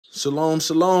Shalom,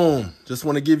 shalom. Just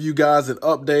want to give you guys an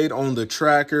update on the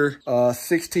Tracker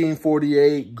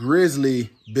 1648 Grizzly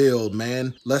build,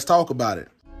 man. Let's talk about it.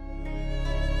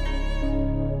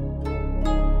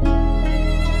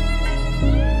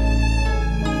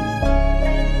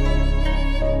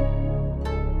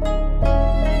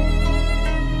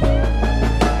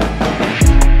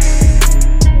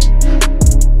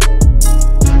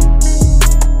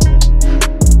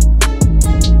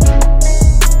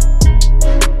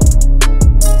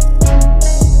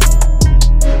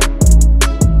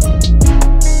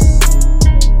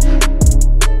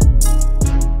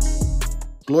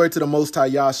 Glory to the Most High,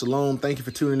 YAH, shalom. Thank you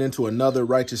for tuning in to another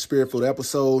Righteous Spirit-filled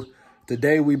episode.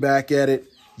 Today, we back at it.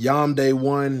 Yom Day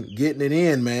 1, getting it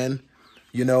in, man.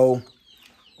 You know,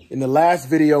 in the last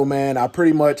video, man, I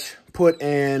pretty much put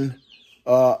in,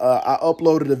 I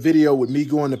uploaded a video with me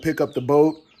going to pick up the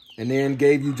boat and then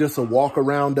gave you just a walk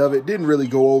around of it. Didn't really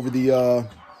go over the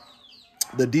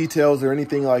details or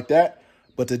anything like that.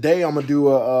 But today, I'm going to do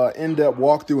a in-depth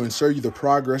walkthrough and show you the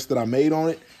progress that I made on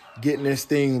it, getting this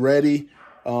thing ready.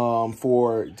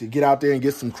 To get out there and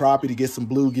get some crappie, to get some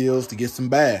bluegills, to get some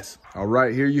bass. All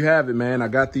right, here you have it, man. I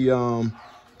got the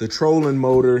trolling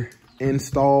motor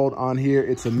installed on here.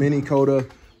 It's a Mini Coda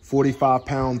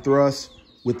 45-pound thrust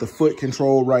with the foot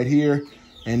control right here.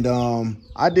 And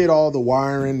I did all the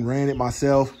wiring, ran it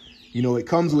myself. You know, it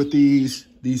comes with these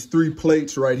 3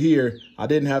 plates right here. I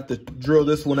didn't have to drill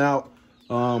this one out,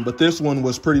 but this one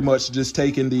was pretty much just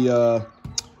taking a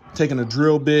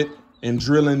drill bit and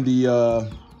drilling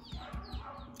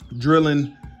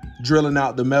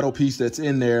out the metal piece that's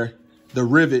in there, the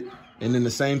rivet, and then the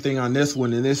same thing on this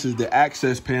one. And this is the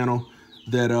access panel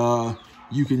that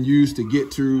you can use to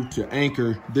get to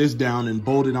anchor this down and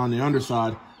bolt it on the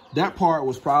underside. That part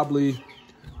was probably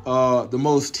the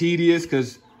most tedious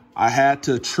because I had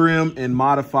to trim and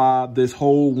modify this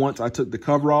hole once I took the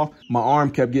cover off. My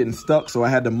arm kept getting stuck, so I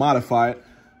had to modify it.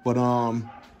 But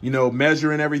you know,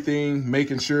 measuring everything,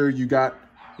 making sure you got,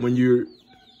 when you're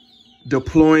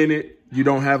deploying it, you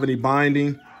don't have any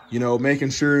binding, you know, making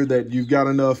sure that you've got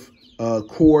enough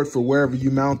cord for wherever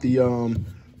you mount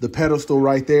the pedestal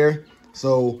right there.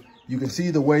 So you can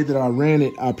see the way that I ran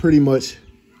it, I pretty much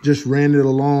just ran it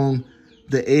along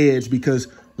the edge, because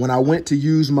when I went to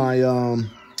use my,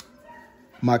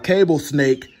 my cable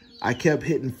snake, I kept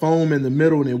hitting foam in the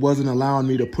middle and it wasn't allowing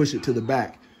me to push it to the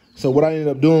back. So what I ended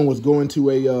up doing was going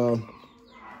to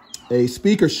a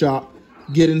speaker shop,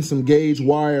 getting some gauge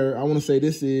wire. I want to say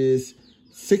this is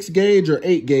 6 gauge or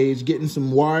 8 gauge, getting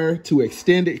some wire to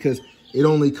extend it because it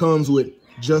only comes with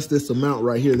just this amount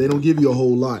right here. They don't give you a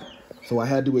whole lot. So I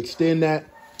had to extend that.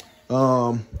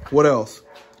 What else?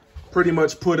 Pretty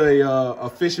much put a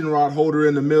fishing rod holder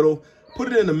in the middle. Put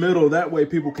it in the middle. That way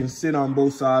people can sit on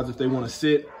both sides if they want to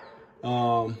sit.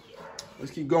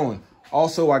 Let's keep going.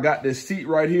 Also, I got this seat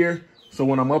right here. So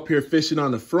when I'm up here fishing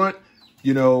on the front,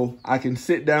 you know, I can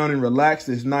sit down and relax.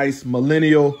 This nice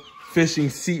millennial fishing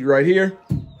seat right here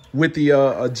with the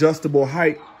adjustable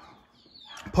height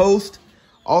post.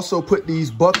 Also put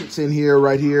these buckets in here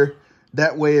right here.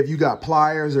 That way, if you got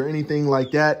pliers or anything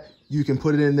like that, you can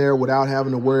put it in there without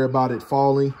having to worry about it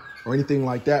falling or anything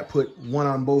like that. Put one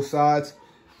on both sides.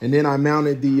 And then I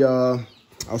mounted the,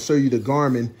 I'll show you the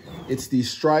Garmin. It's the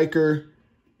Striker.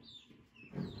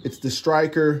 It's the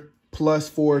Striker Plus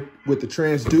 4 with the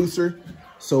transducer.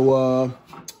 So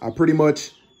I pretty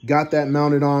much got that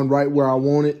mounted on right where I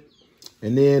want it.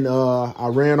 And then I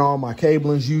ran all my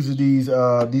cablings using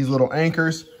these little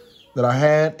anchors that I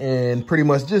had and pretty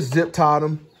much just zip tied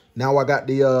them. Now I got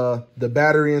the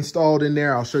battery installed in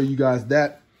there. I'll show you guys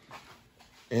that.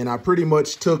 And I pretty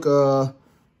much took,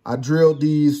 I drilled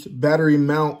these battery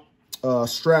mount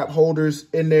strap holders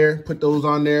in there, put those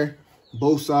on there.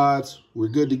 Both sides, we're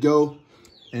good to go.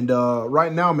 And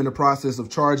right now I'm in the process of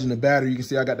charging the battery. You can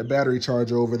see I got the battery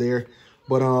charger over there.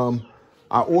 But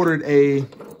I ordered a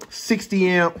 60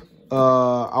 amp,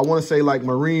 I want to say like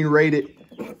marine rated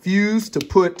fuse to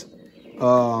put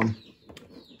on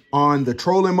the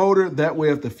trolling motor. That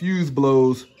way if the fuse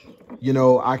blows, you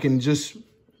know, I can just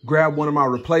grab one of my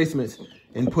replacements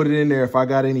and put it in there if I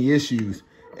got any issues.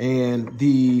 And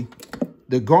the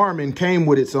Garmin came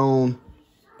with its own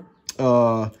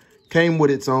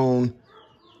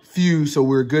fuse, so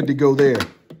we're good to go there.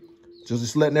 So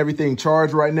just letting everything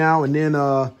charge right now. And then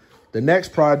the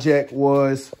next project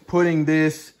was putting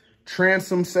this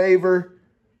transom saver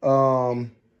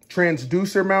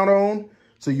transducer mount on.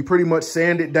 So you pretty much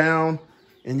sand it down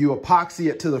and you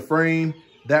epoxy it to the frame.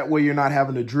 That way you're not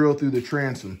having to drill through the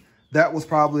transom. That was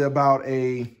probably about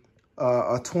a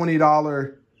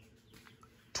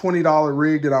 $20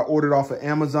 rig that I ordered off of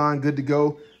Amazon, good to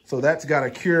go. So that's got a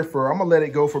cure for, I'm gonna let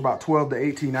it go for about 12 to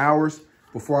 18 hours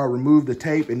before I remove the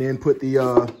tape and then put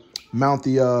the, mount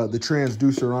the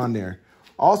transducer on there.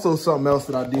 Also, something else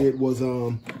that I did was,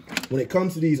 when it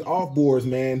comes to these off boards,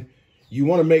 man, you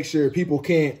wanna make sure people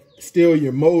can't steal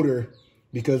your motor,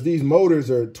 because these motors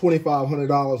are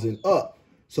 $2,500 and up.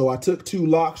 So I took 2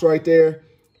 locks right there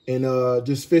and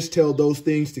just fishtailed those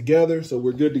things together. So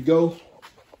we're good to go.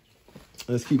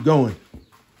 Let's keep going.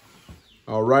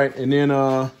 All right, and then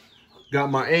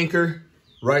got my anchor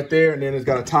right there, and then it's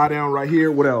got a tie down right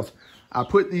here. What else? I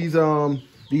put these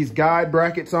guide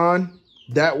brackets on.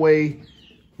 That way,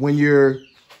 when you're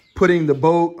putting the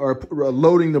boat or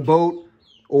loading the boat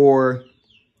or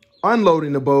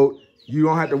unloading the boat, you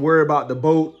don't have to worry about the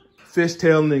boat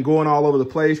fishtailing and going all over the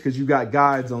place because you got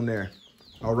guides on there.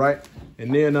 All right,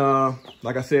 and then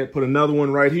like I said, put another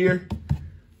one right here.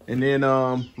 And then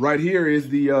right here is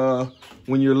the,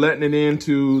 when you're letting it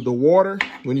into the water,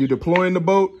 when you're deploying the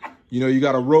boat, you know, you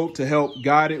got a rope to help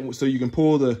guide it so you can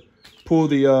pull the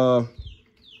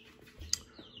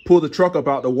truck up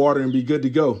out the water and be good to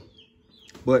go.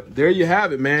 But there you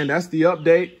have it, man. That's the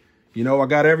update. You know, I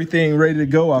got everything ready to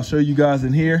go. I'll show you guys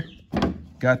in here.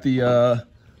 Got the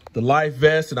life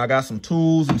vest, and I got some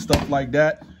tools and stuff like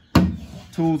that.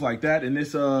 Tools like that. And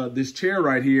this chair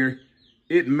right here,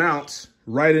 it mounts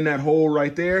right in that hole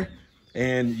right there,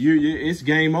 and it's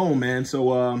game on, man.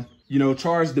 So you know,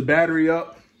 charge the battery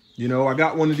up. You know, I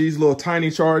got one of these little tiny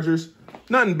chargers,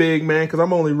 nothing big, man, because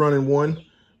I'm only running one.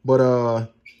 But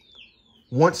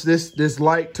once this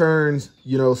light turns,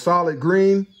 you know, solid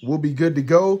green, we'll be good to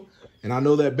go. And I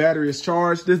know that battery is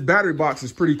charged. This battery box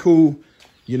is pretty cool.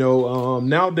 You know,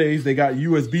 nowadays they got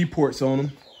USB ports on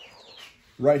them.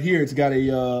 Right here, it's got a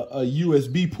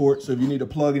USB port, so if you need to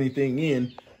plug anything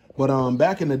in. But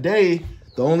back in the day,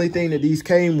 the only thing that these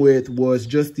came with was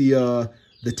just the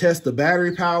test the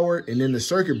battery power and then the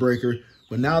circuit breaker.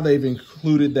 But now they've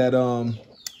included that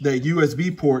that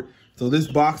USB port. So this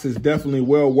box is definitely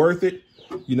well worth it.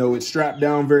 You know, it's strapped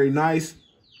down very nice.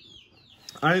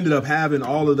 I ended up having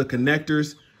all of the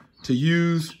connectors to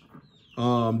use.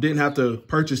 Didn't have to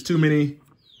purchase too many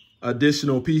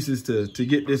additional pieces to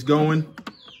get this going.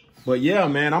 But yeah,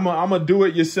 man, I'm a do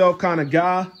it yourself kind of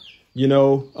guy. You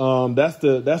know, that's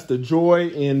the joy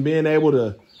in being able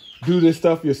to do this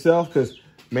stuff yourself. Because,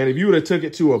 man, if you would have took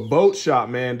it to a boat shop,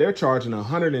 man, they're charging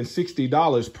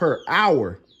 $160 per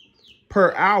hour.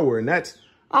 And that's,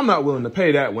 I'm not willing to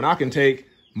pay that when I can take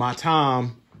my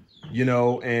time, you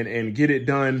know, and get it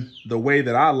done the way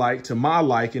that I like, to my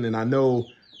liking. And I know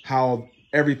how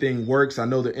everything works. I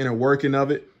know the inner working of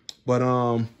it. But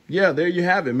yeah, there you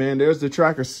have it, man. There's the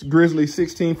Tracker Grizzly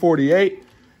 1648.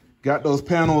 Got those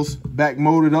panels back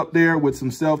molded up there with some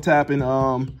self-tapping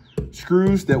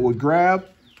screws that would grab.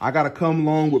 I got to come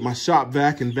along with my shop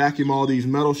vac and vacuum all these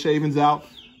metal shavings out.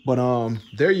 But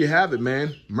there you have it,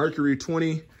 man. Mercury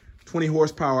 20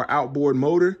 horsepower outboard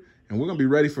motor. And we're going to be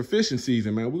ready for fishing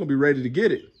season, man. We're going to be ready to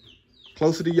get it.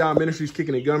 Closer to YAH Ministries,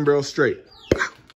 kicking it gun barrel straight.